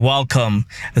Welcome.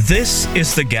 This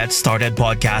is the Get Started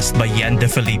podcast by Yen De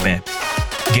Felipe.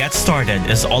 Get Started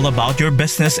is all about your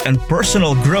business and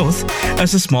personal growth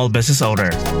as a small business owner.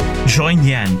 Join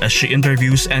Yen as she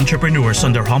interviews entrepreneurs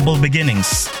on their humble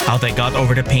beginnings, how they got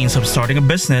over the pains of starting a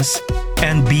business,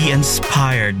 and be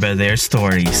inspired by their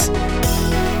stories.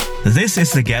 This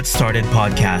is the Get Started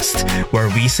podcast,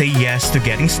 where we say yes to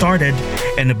getting started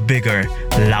and a bigger,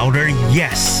 louder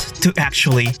yes to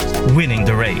actually winning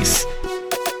the race.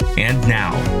 And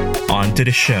now, on to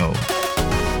the show.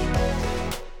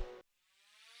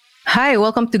 Hi,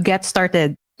 welcome to Get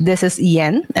Started. This is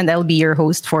Ian, and I'll be your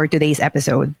host for today's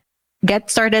episode. Get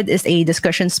Started is a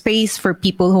discussion space for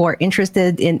people who are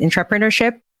interested in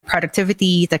entrepreneurship,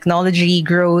 productivity, technology,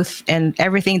 growth, and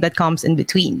everything that comes in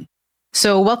between.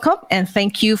 So, welcome and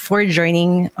thank you for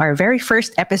joining our very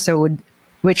first episode,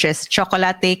 which is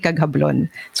Chocolate Kag Hablon.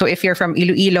 So, if you're from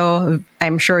Iloilo,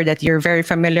 I'm sure that you're very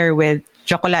familiar with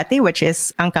chocolate, which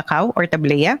is ang cacao or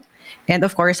tablea, and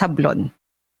of course, hablon.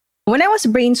 When I was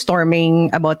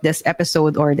brainstorming about this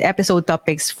episode or the episode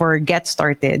topics for Get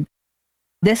Started,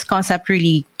 this concept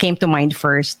really came to mind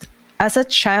first. As a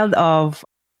child of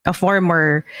a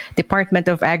former Department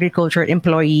of Agriculture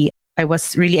employee, I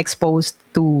was really exposed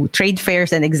to trade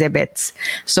fairs and exhibits.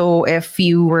 So if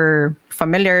you were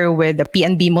familiar with the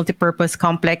PNB Multipurpose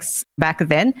Complex back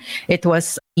then, it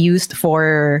was used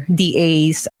for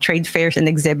DA's trade fairs and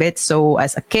exhibits. So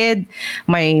as a kid,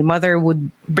 my mother would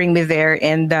bring me there,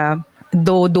 and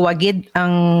do duwagid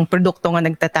ang produkto nga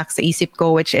nagtatak sa isip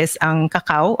ko, which is ang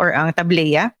cacao or ang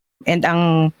tablea and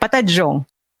ang patadjong.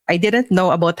 I didn't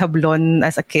know about hablon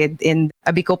as a kid, and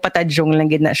abi ko patadjong lang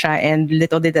gid na siya, and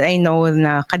little did I know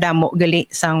na kadamo gali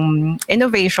sang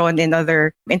innovation and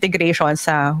other integration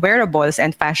sa wearables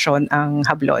and fashion ang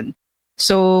hablon.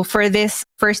 So for this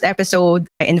first episode,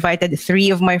 I invited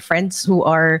 3 of my friends who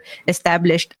are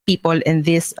established people in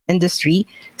this industry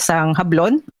sang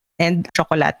hablon and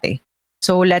chocolate.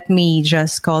 So let me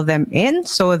just call them in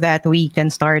so that we can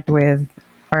start with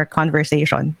our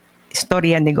conversation.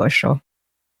 Istorya Negosyo.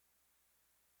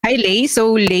 Hi, Lay.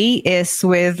 So, Lay is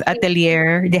with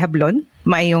Atelier de Hablon.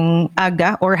 Mayong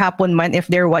aga or hapon man if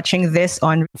they're watching this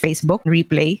on Facebook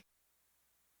replay.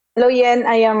 Hello, Yen.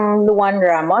 I am Luan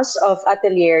Ramos of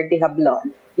Atelier de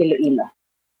Hablon, Iloilo.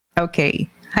 Okay.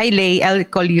 Hi, Lay. I'll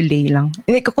call you Lay lang.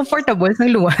 Hindi ko comfortable sa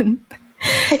Luan.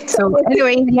 So,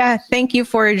 anyway, yeah, thank you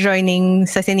for joining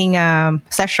sa sining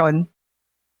session.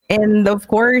 And of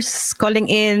course, calling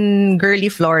in Girly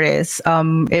Flores.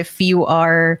 If you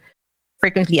are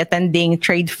frequently attending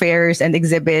trade fairs and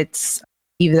exhibits,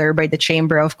 either by the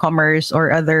Chamber of Commerce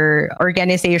or other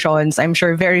organizations, I'm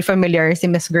sure very familiar si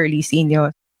Miss Girly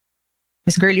Sinyo.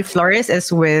 Miss Girly Flores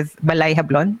is with Balay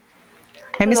Hablon.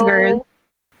 Hi, Miss Girl.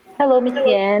 Hello, Miss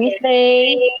Yen. Miss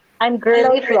Ray. I'm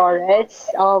Girly Flores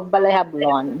of Balay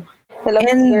Hablon. Hello,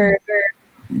 And Sir.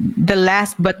 the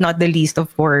last but not the least,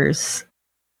 of course,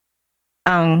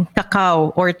 ang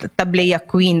cacao or tablea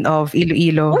queen of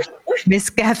Iloilo, Miss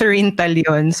Catherine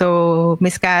Talion. So,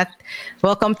 Miss Cat,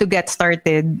 welcome to Get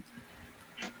Started.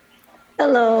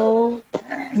 Hello.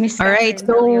 Miss All right,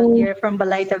 Catherine Talion so here from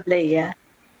Balay Tablea.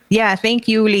 yeah, thank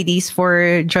you, ladies,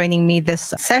 for joining me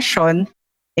this session.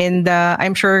 And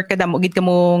I'm sure kadamo gid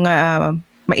kamo nga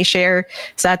ma-share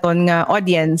sa aton nga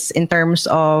audience in terms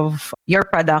of your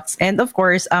products and of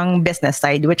course ang business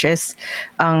side, which is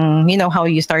how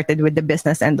you started with the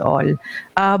business and all.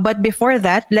 But before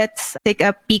that, let's take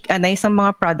a peek anay sa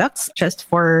mga products just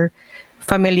for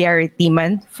familiarity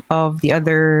man of the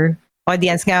other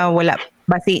audience nga wala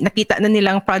basi nakita na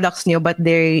nilang products niyo but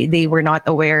they were not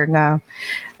aware nga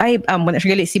ay amo na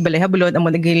siya gali si Balay Hablon,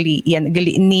 amo na gali yan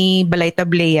gali ni Balay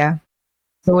Tablea.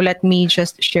 So let me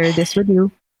just share this with you.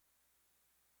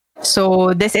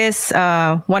 So this is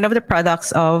one of the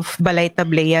products of Balay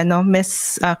Tablea, no,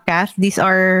 Miss Kath. These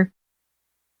are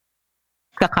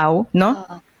cacao,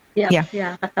 no? Yeah,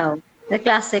 cacao. The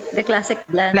classic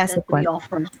blend Classic that we one.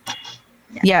 offer.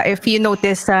 Yeah, if you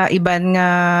notice sa iban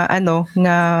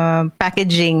nga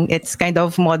packaging, it's kind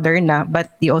of modern na,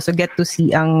 but you also get to see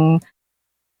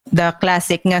the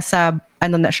classic nga sa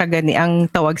na siya gani ang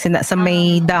tawag sa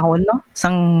may dahon, no?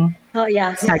 Sang Oh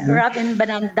yeah, saging. wrap in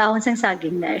banana dahon sang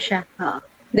saging na siya.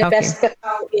 The Okay. best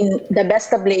cacao the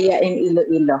best tablea in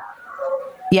Iloilo.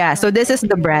 Yeah, so this is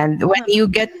the brand. When you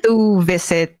get to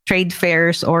visit trade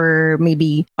fairs or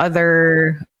maybe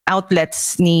other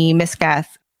outlets ni Miss Kath,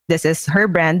 this is her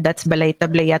brand. That's Balay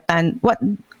Tablea.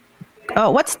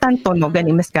 What's Tantono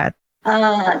gani, Miss Kath?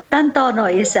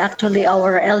 Tantono is actually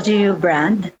our LGU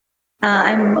brand.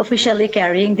 I'm officially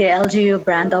carrying the LGU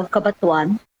brand of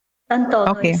Kabatuan.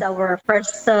 Tantono Okay. is our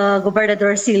first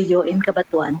Gobernador Silio in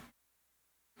Cabatuan.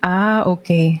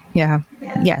 Okay. Yeah.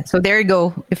 So there you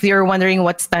go. If you're wondering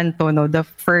what's Tantono, the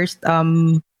first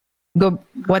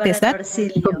what is that? Gobernador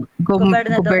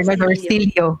Silio. Gobernador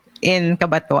Silio in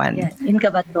Cabatuan. Yes, in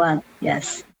Cabatuan.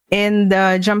 Yes. And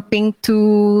jumping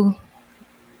to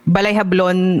Balay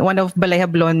Hablon, one of Balay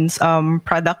Hablon's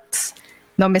products.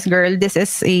 No, Miss Girl, this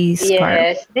is a scarf.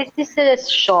 Yes, this is a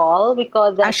shawl. We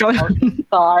call that Shawl. also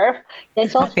scarf.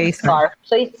 It's also Okay, a scarf.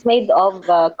 So it's made of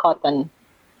cotton.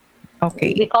 We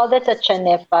Okay. call that a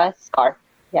chanefa scarf.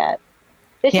 Yeah.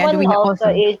 This Yeah, one we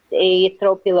also also. is a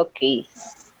throw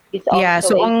pillowcase. It's Yeah,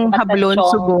 also so a ang Hablon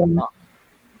patachong, Sugong, no?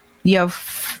 you have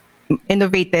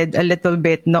innovated a little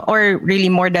bit, no? Or really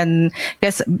more than,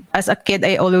 because as a kid,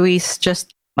 I always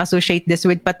just associate this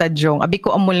with Patajong. Abi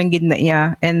ko amo lang gid na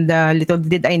iya. And little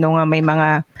did I know nga may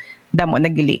mga damo na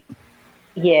gili.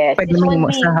 Yes, Pwede this mo one mo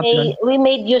sa Hablon. we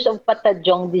made use of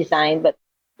patajong design, but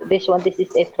this is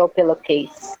a throw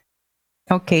pillowcase.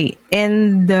 Okay.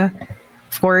 And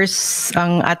of course,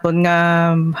 ang aton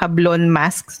nga Hablon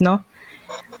masks, no?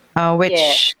 Which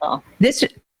Yes. So. this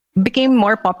became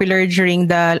more popular during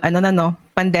the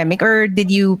pandemic, or did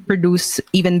you produce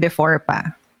even before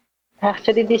pa?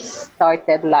 Actually, this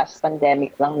started last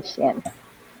pandemic lang yan.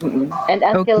 And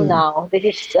until Okay. now, this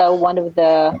is one of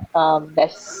the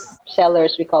best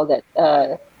sellers. We call that.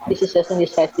 This is a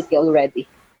necessity already.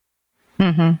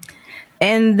 Mm-hmm.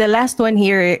 And the last one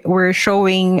here, we're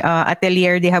showing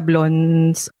Atelier de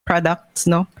Hablon's products,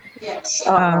 no? Yes.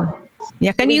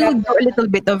 Yeah, can We you have- do a little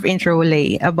bit of intro,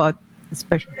 Lay, about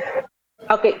special?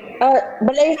 Okay.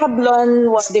 Balay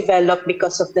Hablon was developed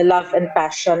because of the love and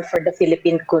passion for the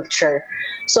Philippine culture.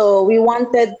 So we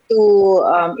wanted to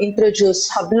introduce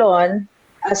Hablon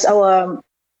as our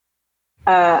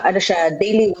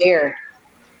daily wear.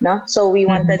 No? So we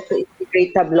wanted to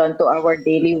integrate Hablon to our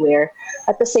daily wear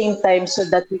at the same time so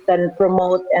that we can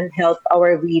promote and help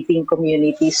our weaving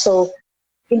community. So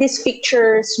in these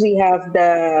pictures, we have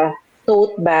the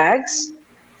tote bags.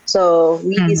 So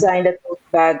we designed a tote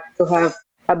bag to have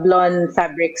Hablon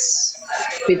fabrics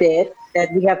with it.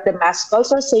 And we have the mask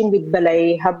also, same with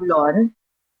Balay Hablon.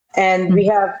 And we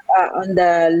have on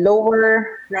the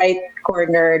lower right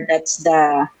corner, that's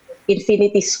the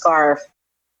infinity scarf.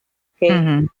 Okay.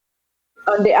 Mm-hmm.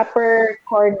 On the upper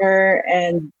corner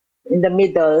and in the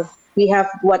middle, we have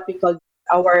what we call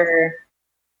our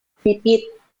pipit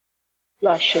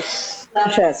Luscious.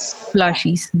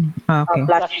 Plushies. Okay.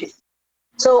 plushies.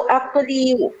 So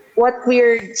actually, what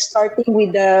we're starting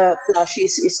with the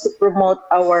plushies is to promote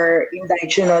our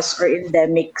indigenous or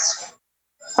endemics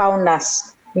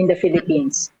faunas in the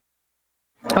Philippines.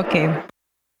 Okay.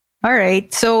 All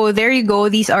right. So there you go.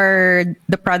 These are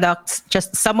the products,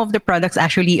 just some of the products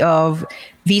actually of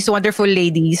these wonderful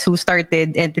ladies who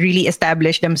started and really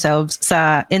established themselves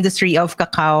sa industry of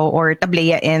cacao or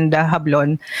tablea and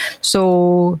hablon.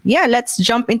 So yeah, let's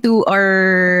jump into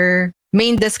our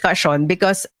main discussion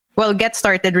because, well, Get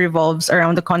Started revolves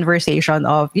around the conversation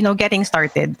of, getting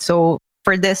started. So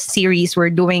for this series,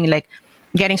 we're doing like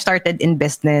getting started in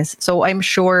business. So I'm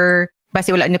sure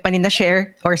basi wala niyo pa ni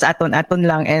na-share or sa aton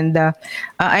lang. And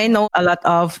I know a lot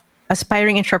of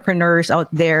aspiring entrepreneurs out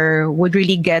there would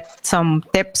really get some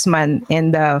tips, man,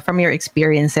 and from your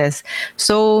experiences.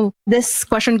 So this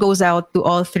question goes out to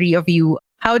all three of you.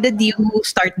 How did you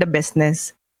start the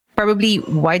business? Probably,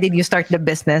 why did you start the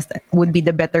business would be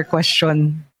the better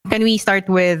question. Can we start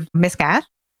with Miss Kath?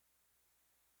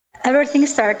 Everything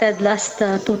started last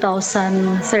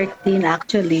 2013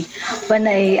 actually, when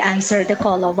I answered the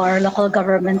call of our local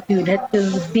government unit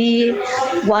to be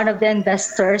one of the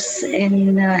investors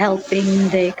in helping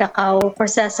the cacao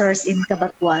processors in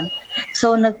Cabatuan.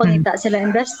 So nagpangita sila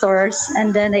investors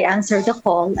and then I answered the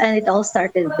call and it all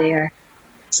started there.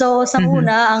 So sa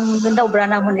una, ang naubra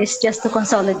naman is just to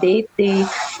consolidate the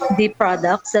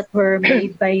products that were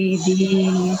made by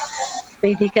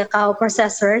the cacao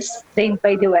processors trained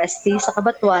by the UST sa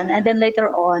Cabatuan. And then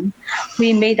later on,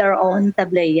 we made our own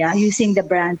tablea using the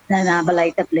brand na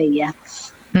Balay Tablea.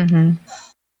 Mm-hmm.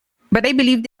 But I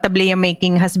believe the tablea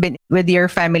making has been with your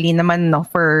family naman, no,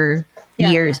 for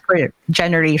years, for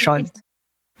generations.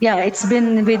 Yeah, it's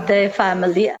been with the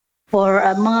family for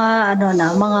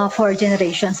mga 4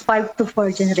 generations, 5 to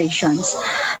 4 generations.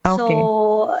 Okay.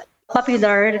 So,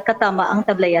 popular katama ang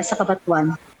tablea sa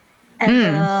Cabatuan.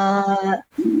 And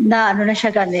na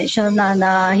siya gani,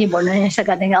 nahimo na siya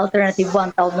gani ng alternative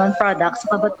 1,000 products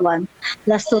sa Cabatuan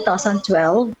last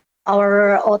 2012.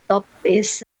 Our OTOP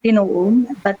is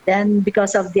tinuong, but then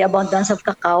because of the abundance of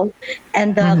cacao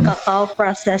and the cacao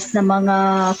process na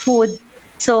mga food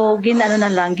So,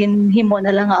 ginhimo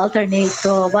na lang nga alternate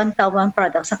to 1,000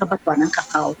 products sa kabatuan ng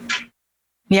kakao.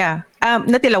 Yeah.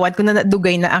 Natilawad ko na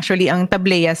dugay na actually ang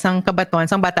tableya sang Kabatuan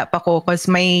sang bata pa ko cause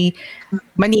my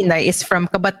Manina is from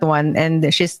Kabatuan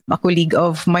and she's a colleague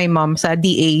of my mom sa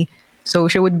DA.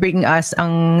 So she would bring us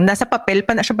ang nasa papel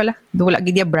pa na siya bala. Wala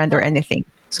gid ya brand or anything.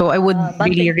 So I would Bond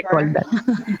really paper. recall that.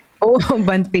 Oh,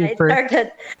 bond paper.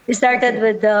 It started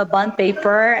with the bond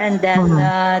paper, and then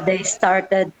they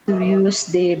started to use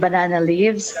the banana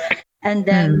leaves. And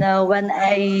then when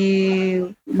I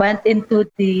went into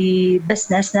the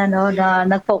business na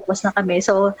nag-focus na kami,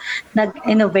 so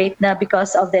nag-innovate na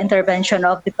because of the intervention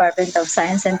of Department of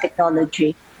Science and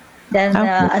Technology. Then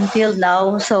until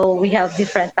now, so we have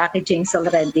different packagings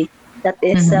already that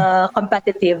is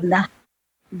competitive na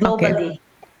globally,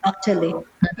 actually.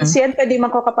 Siyan pwede man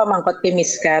ko kapamangkot kay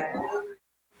Miss Kat.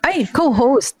 Ay,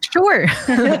 co-host. Sure.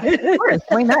 Of course.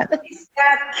 Why not? Miss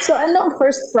Kat, so ano ang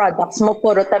first products mo?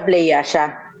 Puro tableya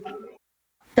siya.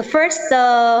 The first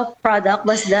product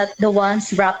was the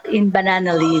ones wrapped in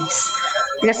banana leaves.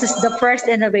 This is the first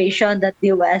innovation that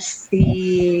the UST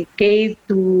gave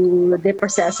to the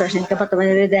processors in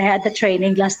Kabatuan. They had the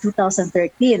training last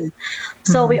 2013.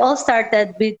 So we all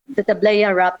started with the tableya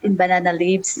wrapped in banana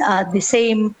leaves. The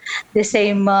same what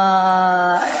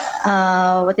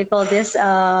do you call this?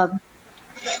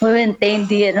 We maintained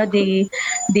the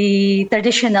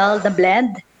traditional, the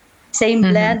blend, same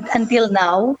blend until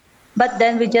now. But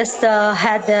then we just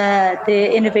had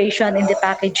the innovation in the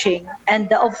packaging.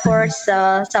 And of course,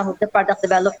 some of the product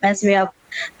developments, we have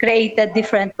created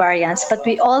different variants. But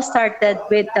we all started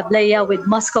with tableya with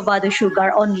muscovado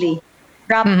sugar only,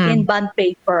 wrapped in bond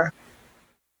paper.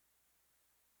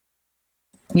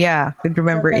 Yeah, could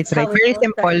remember So it that's right. how it Very all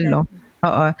simple, started. no?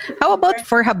 Oo. How about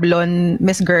for Hablon,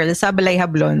 Miss Girl, sa Balay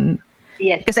Hablon?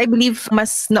 Yes. Because I believe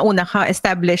mas nauna ka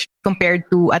established compared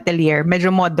to Atelier.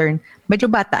 Medyo modern. Medyo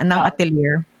bata ng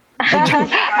Atelier.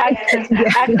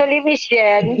 Actually, Miss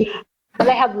Jen,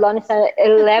 Balay Hablon is an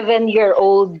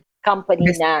 11-year-old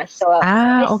company na. So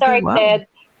I okay, wow. started,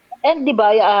 and di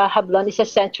ba, Hablon is a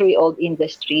century-old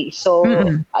industry. So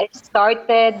I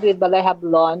started with Balay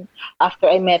Hablon after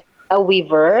I met a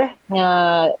weaver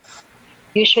na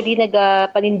usually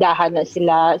nagpanindahan na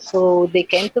sila. So they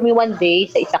came to me one day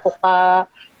sa isa ko ka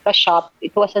shop.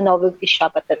 It was a novelty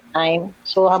shop at that time.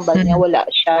 So hambal niya wala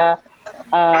siya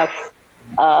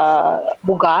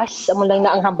bugas. Amo lang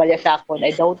na ang hambal niya sa akon.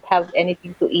 I don't have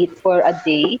anything to eat for a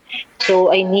day.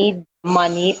 So I need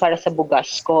money para sa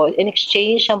bugas ko. In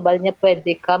exchange, hambal niya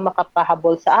pwede ka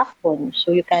makapahabol sa akon.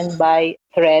 So you can buy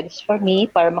threads for me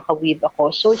para makaweave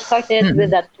ako. So I started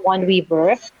with that one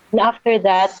weaver. And after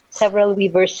that, several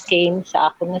weavers came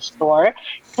sa ako na store.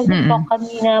 Kasi talk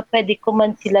kami na pwede ko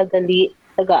man sila gali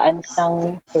tagaan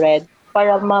sang thread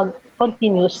para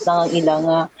mag-continuous lang ang ilang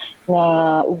nga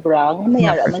ubrang.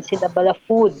 Mayara man sila bala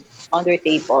food on their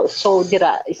table. So,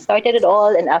 dira, I started it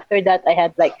all. And after that, I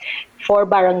had like 4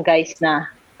 barangays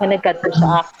na nagkadto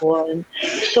sa akon.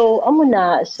 So, amo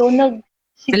na. So, 11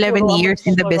 years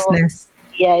in the business.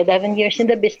 Yeah, 11 years in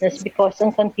the business because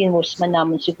ang continuous man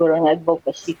naman siguro ang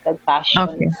advocacy kag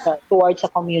passion towards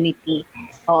the community.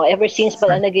 Ever since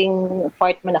pala naging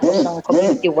part man ako sa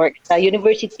community work sa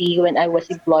university when I was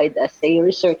employed as a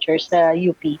researcher sa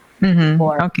UP.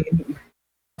 Okay.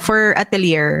 For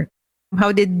Atelier,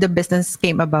 how did the business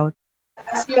came about?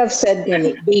 As you have said,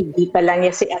 baby pa lang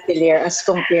niya si Atelier as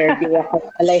compared to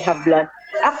Balay Hablon.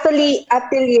 Actually,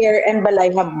 Atelier and Balay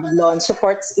Hablon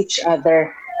supports each other.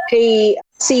 Kay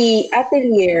si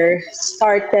Atelier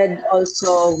started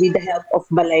also with the help of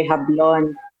Balay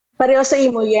Hablon. Pareho sa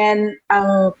imo yan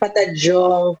ang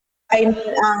patadyong ay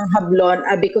ang Hablon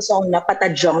because ang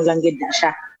patadyong lang gid na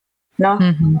siya. No?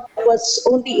 I was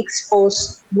only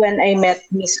exposed when I met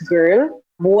Miss Girl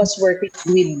who was working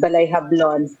with Balay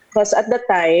Hablon. Because at the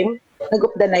time,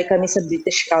 nag-updanay kami sa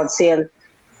British Council.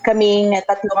 Kaming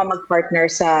tatlo nga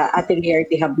mag-partner sa Atelier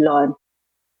de Hablon.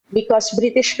 Because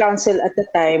British Council at the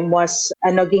time was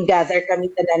gingather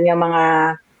kami tanan yung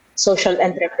mga social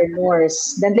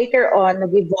entrepreneurs. Then later on,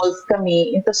 nag-evolve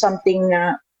kami into something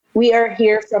we are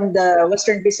here from the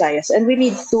Western Visayas and we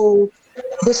need to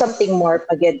do something more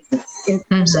again in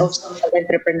terms of social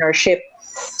entrepreneurship.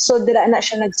 So dira na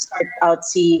siya nag-start out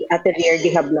si Atelier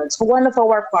de Hablon. So one of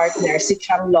our partners, si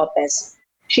Cham Lopez,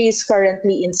 she is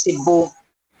currently in Cebu.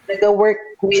 Nag-work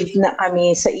with na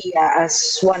kami sa iya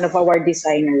as one of our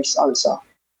designers also.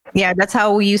 Yeah, that's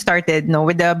how you started, no,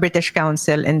 with the British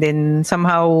Council, and then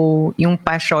somehow yung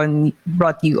passion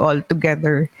brought you all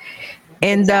together.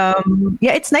 And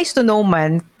yeah, it's nice to know,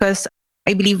 man, because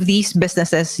I believe these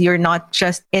businesses, you're not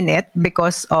just in it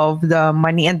because of the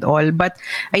money and all, but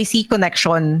I see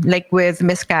connection. Like with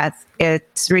Miss Kath,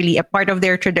 it's really a part of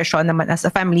their tradition naman as a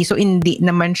family. So hindi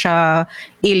naman siya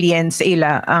alien sa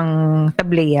ila ang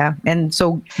tableya. And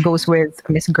so goes with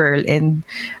Miss Girl and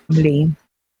Blay.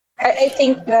 I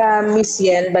think Miss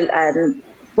Yen Balan,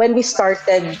 when we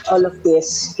started all of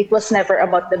this, it was never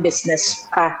about the business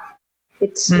path.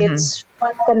 It's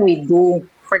what can we do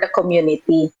for the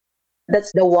community?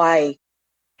 That's the why.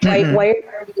 Why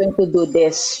are we going to do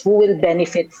this? Who will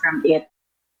benefit from it?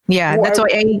 Yeah, Who that's are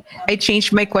why I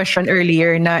changed my question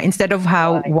earlier na instead of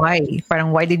how, why?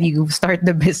 Parang why did you start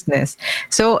the business?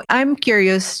 So I'm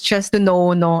curious just to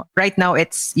know, no, right now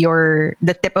it's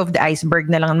the tip of the iceberg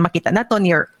na lang makita naton,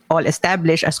 you're all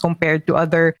established as compared to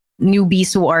other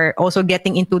newbies who are also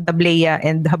getting into the Blea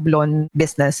and Hablon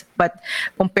business. But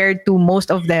compared to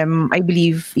most of them, I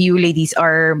believe you ladies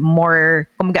are more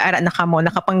kumagaara na kamo,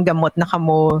 nakapanggamot na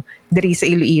kamo diri sa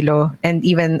Iloilo and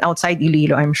even outside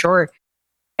Iloilo, I'm sure.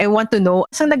 I want to know,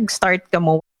 saan nag-start ka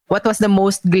mo? What was the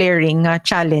most glaring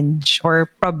challenge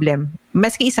or problem?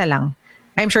 Maski isa lang.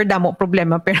 I'm sure damo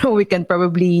problema, pero we can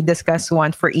probably discuss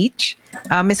one for each.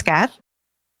 Miss Kath,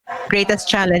 greatest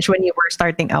challenge when you were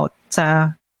starting out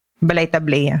sa Balay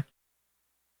Tablea?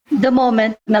 The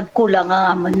moment nagkulang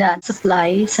ang amon na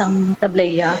supply sang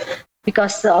tableya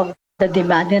because of the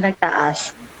demand na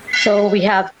nagtaas. So we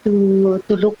have to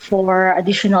look for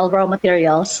additional raw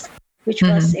materials, which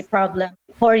was a problem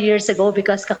 4 years ago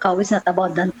because cacao is not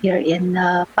abundant here in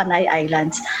Panay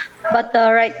Islands. But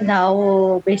right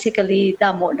now, basically,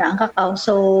 damo na ang cacao.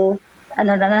 So,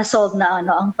 na-solve na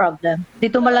ang problem.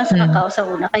 Dito man lang sa cacao sa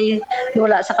una, kaya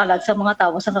wala sa kalag sa mga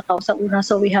tao sa cacao sa una.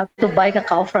 So, we have to buy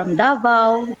cacao from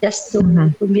Davao just to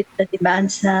meet the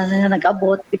demands na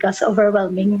nag-abot because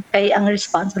overwhelming kay ang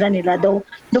response nila. Though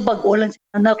bago lang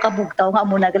nakabugtaw nga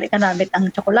muna gali ka namit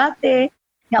ang tsokolate,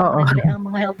 nga mo gali ang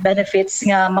mga health benefits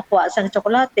nga makuha sa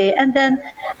tsokolate, and then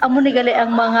amo ni gali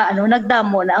ang mga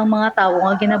nagdamo na ang mga tawo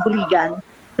nga ginabuligan.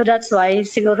 So that's why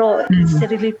siguro it's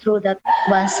really true that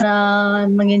once na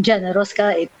mangin generous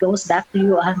ka, it goes back to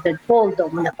you 100-fold.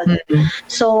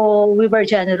 So we were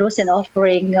generous in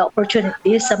offering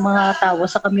opportunities sa mga tawo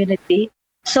sa community.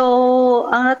 So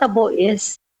ang natabo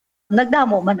is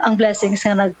nagdamo man ang blessings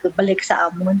nga nagbalik sa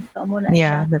amon.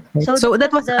 Yeah, that's right. So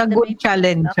that was a good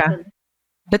challenge.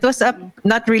 That was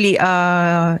not really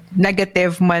a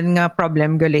negative man nga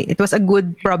problem, gali. It was a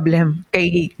good problem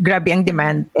kay grabe ang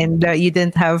demand and you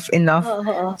didn't have enough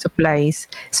supplies.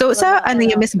 So sa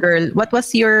Miss Girl, what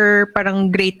was your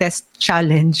parang greatest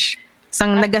challenge?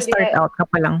 Sang nag-start out ka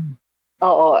pa lang.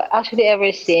 Oo, actually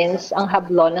ever since ang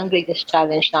Hablon ang greatest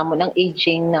challenge namon ang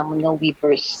aging namon ng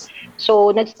weavers. So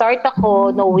nag-start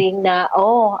ako knowing na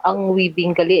ang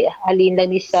weaving gali halin lang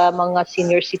ni sa mga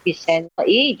senior citizen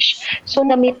age. So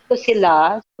na-meet ko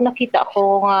sila, nakita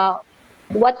ko nga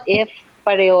what if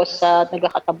pareho sa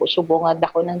nagakatabo subong nga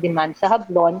dako ng demand sa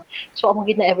Hablon. So amo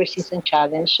gid na ever since ang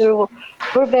challenge. So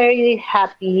we're very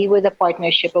happy with the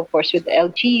partnership, of course, with the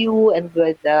LGU and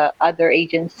with the other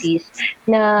agencies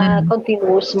na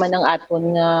continuous man ang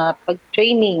aton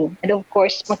pag-training. And of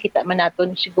course, makita man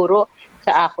naton siguro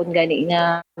sa akon gani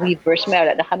nga weavers, may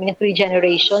na kami nga 3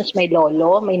 generations, may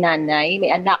lolo, may nanay,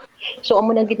 may anak. So amo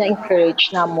nang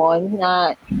gina-encourage namon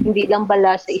na hindi lang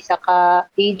bala sa isa ka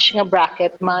age nga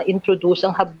bracket ma-introduce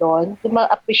ang Hablon,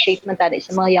 ma-appreciate man tani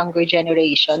sa mga younger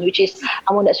generation, which is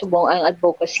amo na subong ang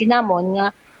advocacy namon nga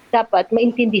dapat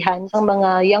maintindihan sa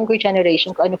mga younger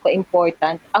generation kung ano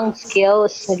ka-important ang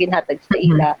skills na ginhatag sa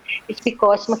ila. It's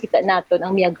because makita naton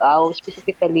ang miagaw,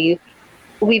 specifically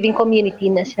weaving community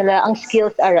na sila, ang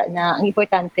skills ara na ang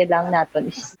importante lang naton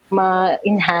is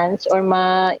ma-enhance or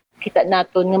makita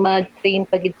naton nga ma-train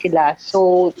pagid sila.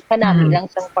 So kanami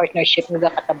lang sa partnership nga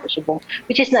katabo subong,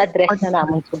 which is na-address na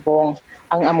namon subong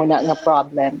ang amo na nga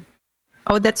problem.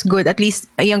 Oh, that's good. At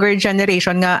least a younger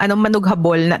generation nga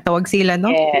manughabol na tawag sila, no?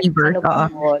 Yes,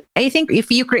 I think if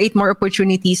you create more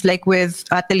opportunities like with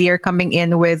Atelier coming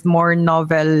in with more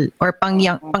novel or pang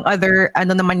other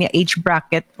naman niya age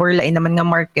bracket or lain naman nga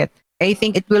market, I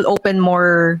think it will open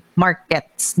more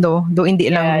markets, no? Do hindi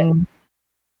lang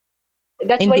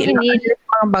that's why you need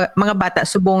mga bata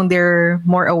subong they're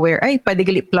more aware. Ay, pwede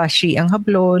gali plushy ang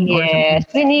Hablon. Yes,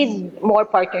 we need more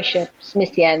partnerships, Miss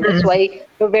Yan. That's why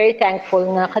we're very thankful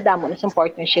nga kadamo na sa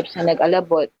partnerships na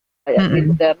nag-alabot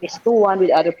with the Miss Tuan, with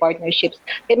other partnerships.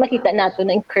 Kaya makita nato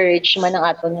na encourage man ang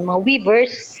aton ng mga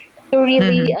weavers to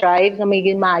really drive na may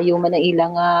ginmayo man ang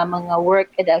ilang mga work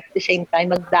and at the same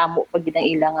time magdamo pag ang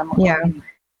ilang mga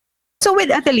So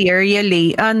with Atelier,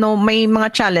 really, may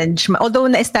mga challenge, although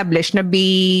na-establish na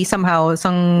be somehow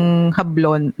sang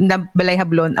hablon, na balay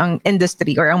hablon ang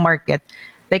industry or ang market.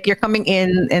 Like you're coming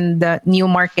in the new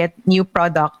market, new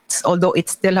products, although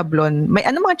it's still hablon. May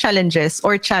ano mga challenges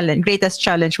or greatest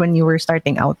challenge when you were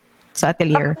starting out sa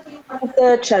Atelier? One of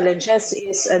the challenges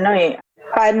is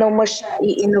paano mo siya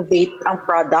i-innovate ang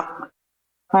product,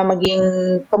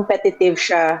 maging competitive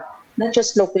siya, not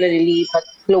just locally but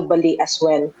globally as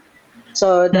well.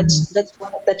 So that's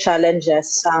one of the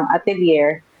challenges ng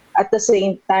Atelier. At the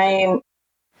same time,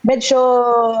 medyo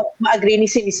ma-agree ni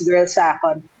si Miss Girl sa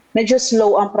akin. Medyo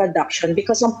slow ang production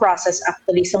because ang process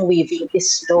actually sa weaving is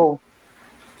slow.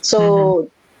 So,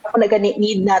 ako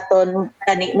need naton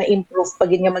ma-improve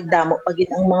pagin nga magdamo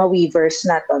pagin ang mga weavers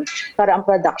naton para ang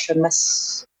production mas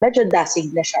medyo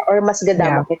dasig na siya or mas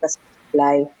gadamo kita sa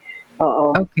supply.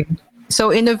 Oo. Okay.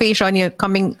 So innovation,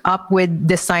 coming up with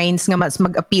designs nga mas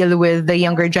mag-appeal with the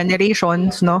younger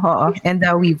generations, no? And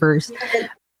the weavers.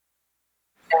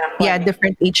 Yeah,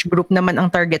 different age group naman ang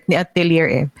target ni Atelier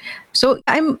eh. So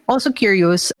I'm also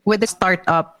curious with the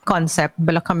startup concept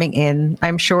bala coming in.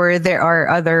 I'm sure there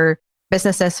are other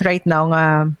businesses right now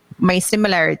nga may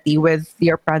similarity with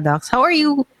your products. How are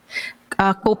you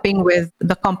coping with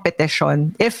the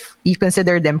competition if you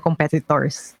consider them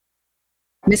competitors?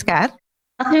 Miss Kat?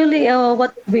 Actually,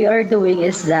 what we are doing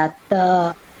is that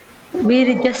we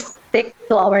just stick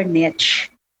to our niche.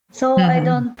 So I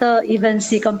don't even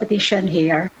see competition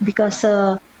here because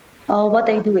what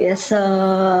I do is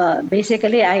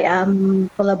basically I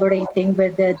am collaborating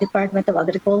with the Department of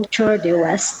Agriculture, the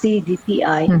UST,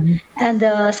 DTI, and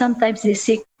sometimes they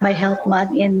seek my help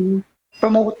man in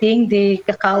promoting the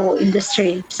cacao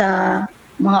industry sa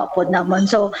mga upod naman.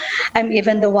 So I'm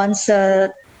even the ones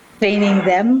training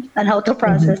them on how to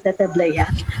process the tablea.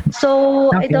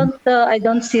 So Okay. I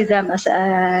don't see them as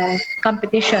a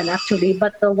competition actually,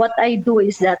 but what I do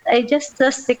is that I just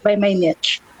stick by my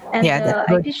niche and Yeah, that's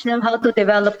I good. teach them how to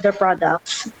develop their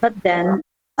products. But then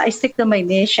I stick to my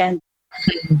niche, and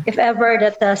if ever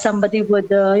that somebody would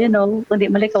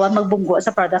kundi malikawan magbunggo sa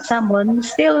product samon,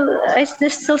 I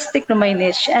still stick to my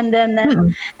niche, and then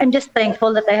I'm just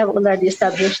thankful that I have already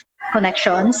established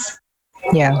connections.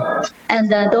 Yeah.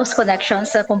 And those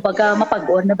connections, kumbaga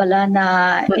mapag-on na bala na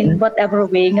in whatever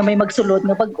way nga may magsulod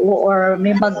nga pag-o or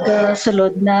may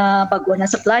magsulod na pag-o na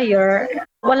supplier,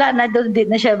 wala na doon din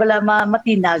na siya wala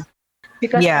matinag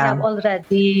because Yeah. we have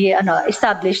already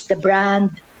established the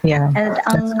brand. Yeah. And That's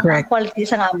ang correct. quality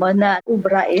sa ngamon na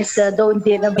ubra is doon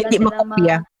din na bala Hindi sila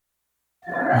makopya.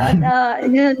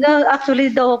 actually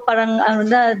though parang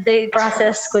the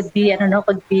process could be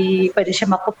pwede siya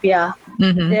makopya.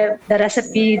 The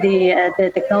recipe,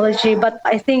 the technology, but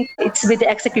I think it's with the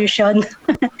execution.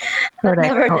 But Correct.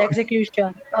 never the Oo.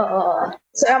 execution. Oo.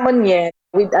 Sa amon yan,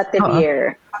 with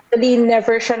Atelier, actually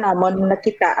never siya namon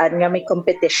nakitaan nga may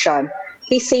competition.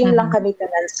 Kay same lang kami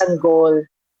tanan sang goal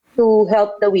to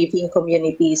help the weaving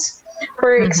communities.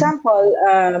 For example,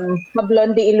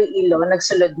 Mablonde Iloilo,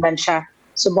 nagsulod man siya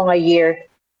sa mga year.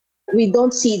 We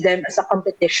don't see them as a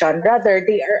competition. Rather,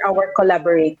 they are our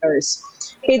collaborators.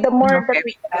 Okay, the more that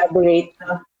we collaborate,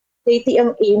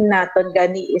 ang aim natin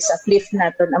gani is uplift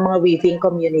natin ang mga weaving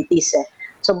communities.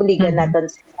 So, buligan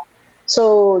natin sila.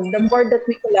 So, the more that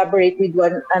we collaborate with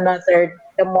one another,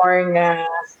 the more nga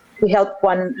we help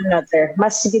one another.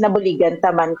 Mas ginabuligan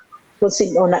taman kung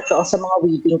sino na to sa mga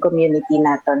weaving community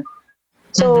natin.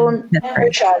 So, That's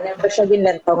right. never siya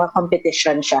ginlantaw nga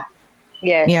competition siya.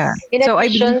 Yes. Yeah. In So I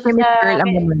addition believe kay Miss sa- Pearl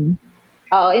Amuman.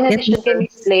 in Yes, addition Miss kay Pearl.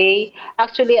 Miss Lay,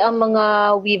 actually ang mga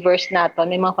weavers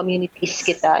natin, may mga communities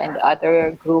kita and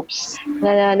other groups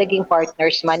na naging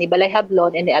partners man, ni Balay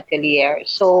Hablon and the Atelier.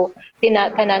 So,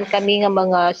 tanan kami nga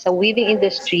mga sa weaving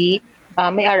industry,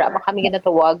 may ara pa kami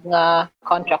ginatawag nga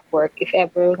contract work. If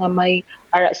ever nga may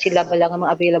ara sila bala nga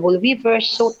mga available weavers,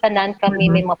 so tanan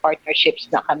kami may mga partnerships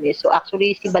na kami. So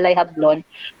actually si Balay Hablon,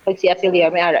 pag si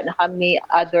Atelier, may ara na kami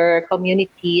other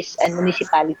communities and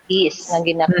municipalities nga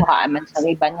ginakuhaan man sa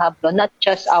ibang Hablon, not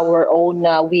just our own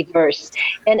weavers.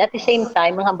 And at the same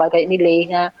time, mga bagay nila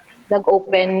nga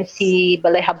nag-open si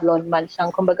Balay Hablon man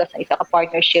sang kumbaga sa isa ka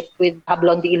partnership with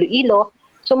Hablon de Iloilo.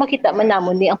 So makita man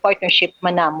namon ni ang partnership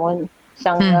man namon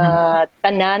sang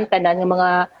tanan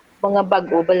nga mga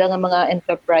bago bala nga mga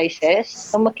enterprises.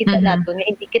 So makita nato nga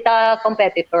hindi kita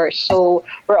competitors. So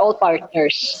we're all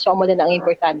partners. So amo din ang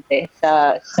importante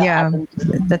sa Yeah, aton.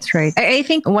 that's right. I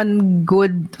think one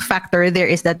good factor there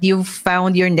is that you've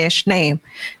found your niche na eh.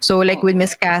 So like with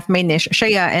Miss Kath, may niche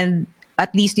siya, and at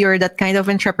least you're that kind of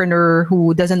entrepreneur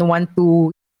who doesn't want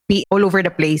to be all over the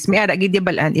place. May ara gid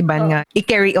balaan iban nga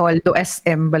i-carry all to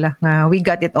SM bala nga we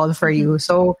got it all for you.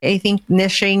 So I think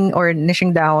niching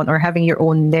down or having your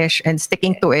own niche and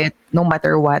sticking to it no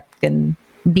matter what can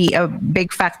be a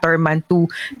big factor man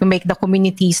to make the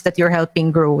communities that you're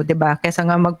helping grow, 'di ba? Kaysa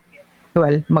nga mag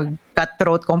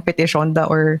cutthroat competition da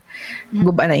or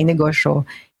guba na negosyo.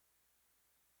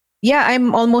 Yeah,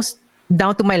 I'm almost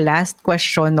down to my last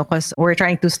question because we're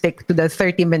trying to stick to the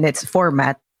 30 minutes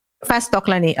format. Fast talk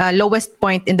lang lowest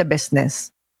point in the business.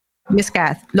 Miss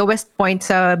Kath, lowest point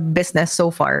sa business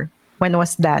so far. When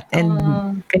was that? And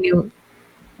can you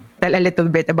tell a little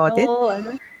bit about it?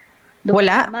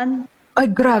 Wala? Ay,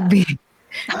 grabe.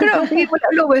 Grabe, wala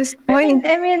lowest point.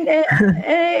 I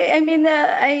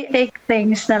take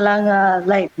things na lang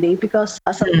lightly because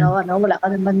as of now, wala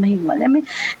ka naman mahiman.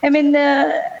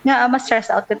 Nga ma-stress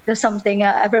out with something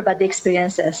everybody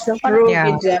experiences. So, True.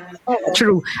 Yeah.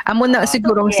 True. Amo na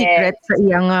sigurong secret sa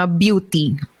iyang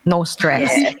beauty. No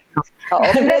stress. Yes. Oo.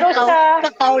 Pero sa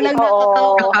kakao lang na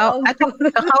Kakao. At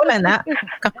kakao lang na.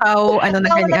 Kakao, ano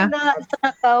na kanya?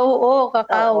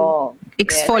 Kakao.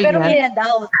 Exfoliant.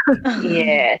 Pero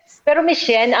yes. Pero Miss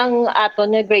Yen, ang ato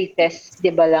na greatest,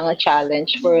 di ba lang,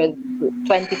 challenge for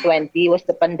 2020 was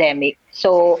the pandemic.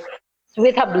 So,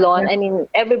 with Hablon, I mean,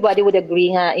 everybody would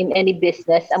agree nga in any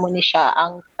business, amo ni siya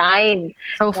ang time.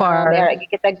 So far. Meron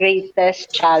kita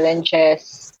greatest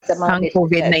challenges sa mga Ang businesses.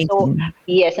 COVID-19. So,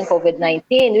 yes, ang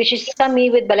COVID-19, which is kami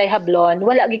with Balay Hablon,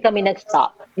 wala gi kami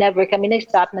nag-stop. Never kami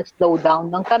nag-stop, nag-slow down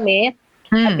lang kami.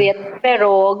 A bit,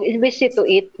 pero we see to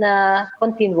it na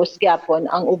continuous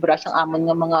gyapon ang obra sang amon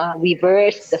nga mga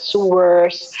weavers, the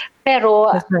sewers.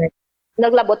 Pero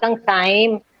naglabot ang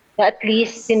time na at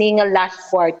least sininga last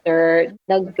quarter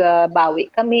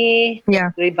nagbawi kami.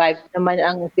 Yeah. Revive naman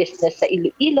ang business sa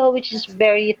Iloilo, which is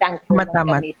very thankful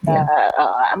Matamat. kami sa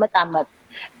matamat.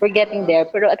 We're getting there,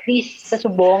 pero at least sa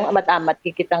subong matamat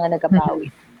kikita nga nagabawi.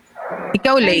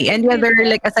 Ikaw, Lay, any other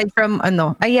like aside from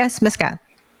yes, Miss Kat.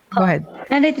 Go ahead.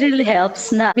 And it really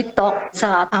helps na we talk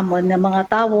sa amon ng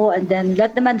mga tao and then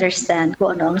let them understand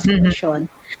kung ano ang solution.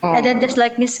 And then just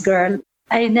like Miss Girl,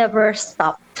 I never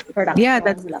stopped production. Yeah,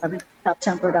 that's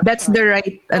production. That's the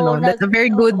right that's a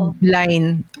very good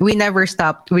line. We never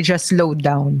stopped, we just slowed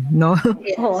down, no?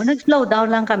 Nag-slow down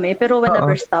lang kami pero we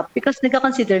never stopped because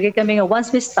nagka-consider kami nga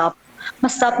once we stop,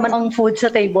 ma-stop man ang food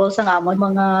sa table sa amon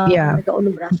mga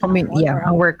nag-aulubra sa amon.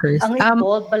 Ang workers. Ang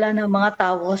involved pala ng mga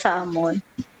tao sa amon.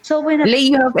 So when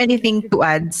Lay, you have anything to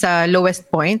add sa lowest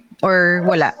point or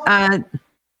wala?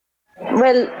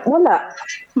 Well, wala.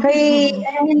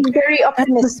 I'm very That's the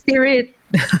optimistic. spirit.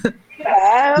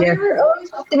 Yes. We're always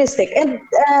optimistic.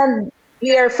 And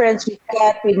we are friends with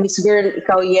Kat, with Miss Girl,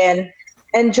 ikaw Yen.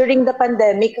 And during the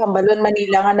pandemic, Hambalon,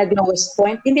 Manila nga nag-lowest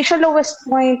point. Hindi siya lowest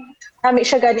point. Kami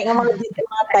siya galing ang mga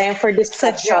time for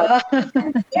discussion.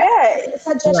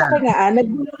 Sadya siya nga.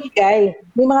 Nagbibigay.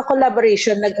 May mga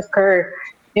collaboration nag-occur.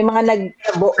 May mga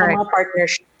nagtabo ng mga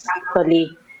partnerships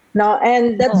actually. No,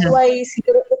 and that's why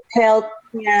siguro it helped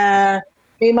na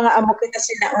may mga amo kita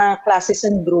sila nga classes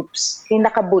and groups yung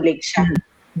nakabulig siya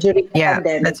during the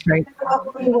pandemic. That's right.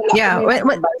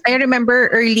 I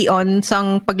remember early on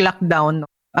sang pag-lockdown,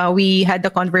 we had the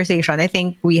conversation. I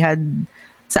think we had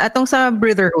sa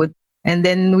brotherhood, and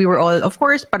then we were all, of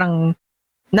course, parang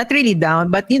not really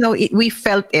down, but we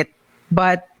felt it.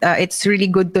 But it's really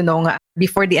good to know nga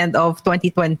before the end of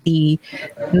 2020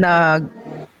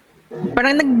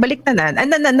 parang nagbalik na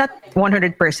and then not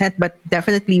 100% but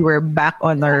definitely we're back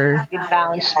on our we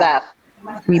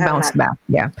bounced back.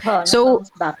 So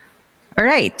all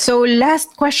right, so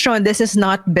last question, this is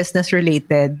not business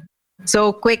related,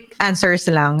 so quick answers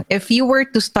lang. If you were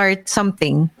to start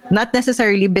something, not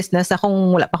necessarily business,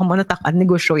 kung wala pa kung takan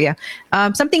negosyo,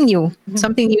 something new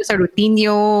sa routine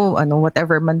nyo,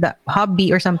 whatever man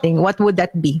hobby or something, what would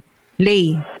that be?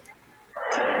 Lay,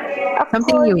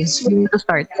 something new to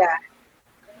start.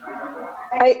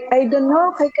 I don't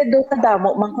know kay kado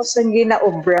kadamo man ko sang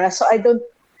ginaobra, so I don't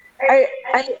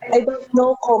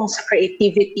know kung sa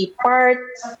creativity part,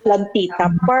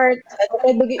 plantita part,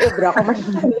 ay bagi obra ko man.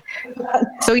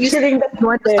 So you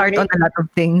want to start on a lot of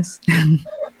things.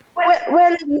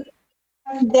 well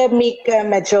pandemic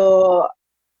medyo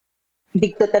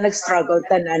dito ta nag-struggle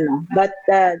tanan, but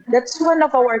that's one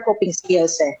of our coping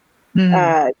skills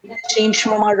change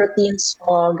mo mga routines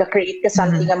mo, ga-create ka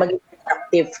something nga maging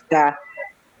productive ka.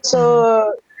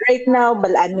 So right now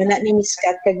balaan mo na ni Miss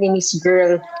Kat kag ni Miss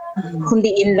Girl,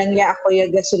 kundiin lang niya ako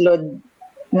yung gasulod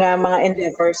nga mga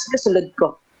endeavors gasulod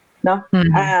ko, no?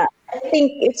 I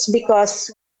think it's because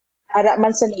ara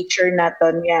man sa nature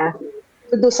naton nga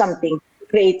to do something,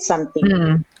 create something.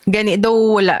 Gani daw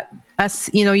wala as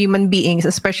human beings,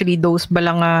 especially those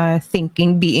balang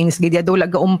thinking beings gidya do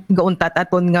gauntat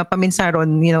aton nga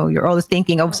paminsaron, you're always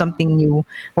thinking of something new,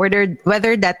 whether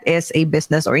that is a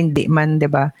business or hindi man, 'di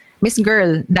ba? Miss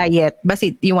Girl, diet.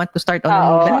 Basit, you want to start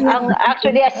on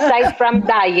Actually, aside from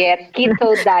diet,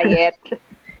 keto diet.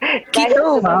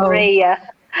 Keto, wow. Rhea.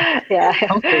 Yeah.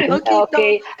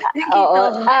 Okay.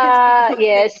 Oo.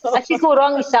 Yes. Siguro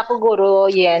ang isa ko guro,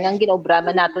 yan, ang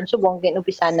ginobrama natin, subong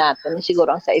ginumpisa natin,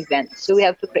 siguro ang sa events. So we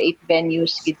have to create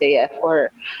venues gidaya for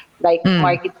like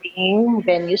marketing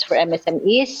venues for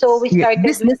MSMEs. So we started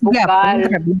business with Bugal.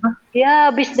 Yeah,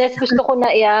 Business. Gusto ko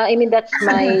na, I mean, that's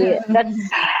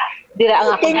dira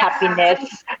ang akong happiness.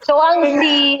 So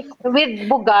with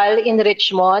Bugal in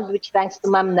Richmond, which thanks to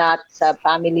Ma'am Nat sa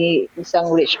family isang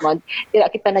Richmond,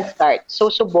 dira kita nag-start. So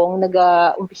subong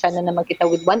umpisa na naman kita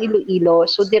with One Iloilo.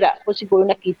 So dira ko siguro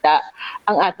nakita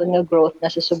ang aton nga growth na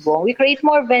sa subong. We create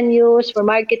more venues for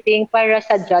marketing para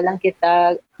sadya lang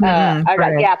kita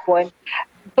gyapon.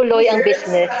 Tuloy ang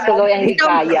business, tuloy ang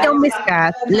ligaya. Ikaw, Miss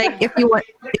Kat, like if you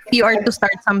are to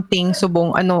start something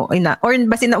subong or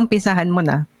basin na umpisahan mo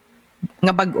na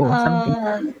nga bag-o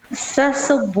something. Sa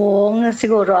subong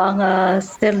siguro ang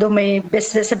still do may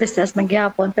business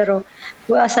magyapon, pero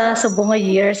sa subong a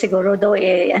year siguro daw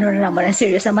na naman ang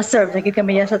serious na ma-serve nagit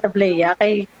kami sa tableya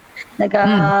kay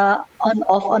on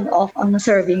off ang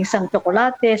serving sang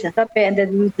tsokolate, sa kape, and then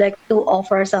we'd like to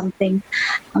offer something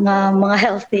mga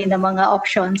healthy na mga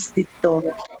options dito.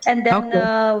 And then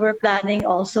we're planning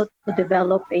also to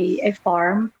develop a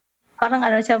farm. Parang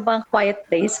siya bang quiet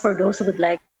place for those who would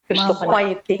like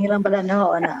quieting lang pala na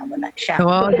siya.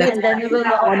 Wow, and then we will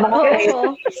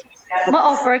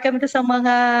ma-offer kami to sa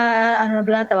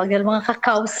mga tawag nila, mga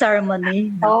cacao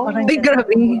ceremony. Ay,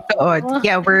 grabe.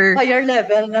 Yeah, we're higher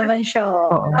level naman siya.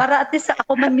 Para at least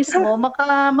ako man mismo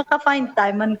maka-find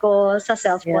time man ko sa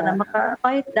self ko na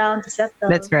maka-quiet down to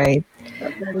settle. That's right.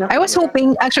 I was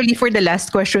hoping actually for the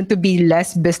last question to be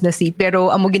less businessy, pero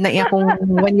amo ginaiya kung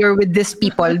when you're with these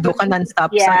people do ka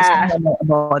non-stop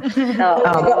about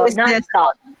business.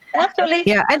 Actually,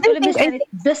 I think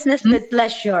business with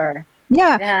pleasure.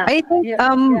 Yeah, I think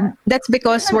that's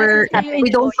because we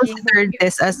don't consider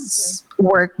this as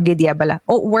work gidya bala.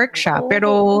 Work siya,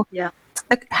 pero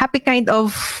a happy kind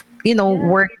of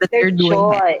work that you're doing.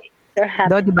 Joy. They're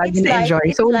happy.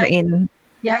 Enjoy. So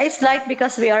it's like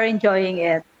because we are enjoying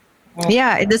it.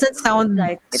 Yeah, it doesn't sound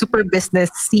super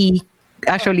businessy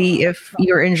actually if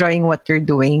you're enjoying what you're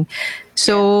doing.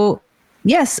 So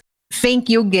yes.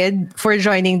 Thank you, Gid, for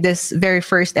joining this very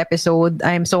first episode.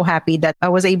 I'm so happy that I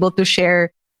was able to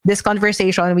share this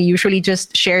conversation. We usually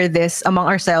just share this among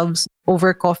ourselves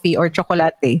over coffee or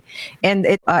chocolate.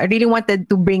 And I really wanted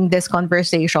to bring this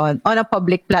conversation on a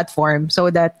public platform so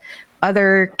that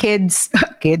other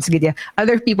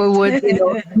other people would,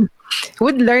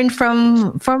 would learn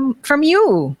from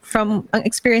you, from ang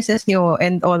experiences nyo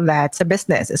and all that, sa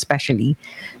business especially.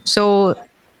 So,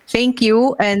 thank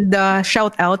you, and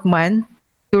shout out man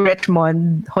to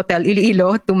Richmond Hotel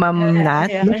Iloilo, to Ma'am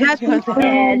Nat. Thank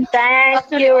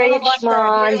you,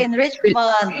 Richmond. In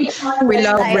Richmond. We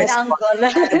love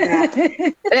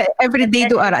Richmond. Every day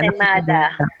do ara.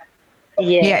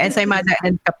 Yeah, and Saimada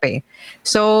and Kape.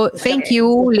 So thank you,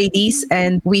 ladies,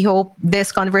 and we hope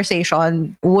this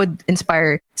conversation would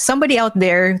inspire somebody out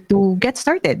there to get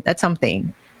started at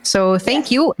something. So thank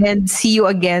you, and see you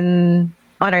again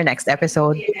on our next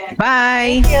episode.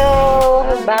 Bye. Thank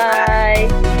you.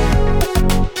 Bye.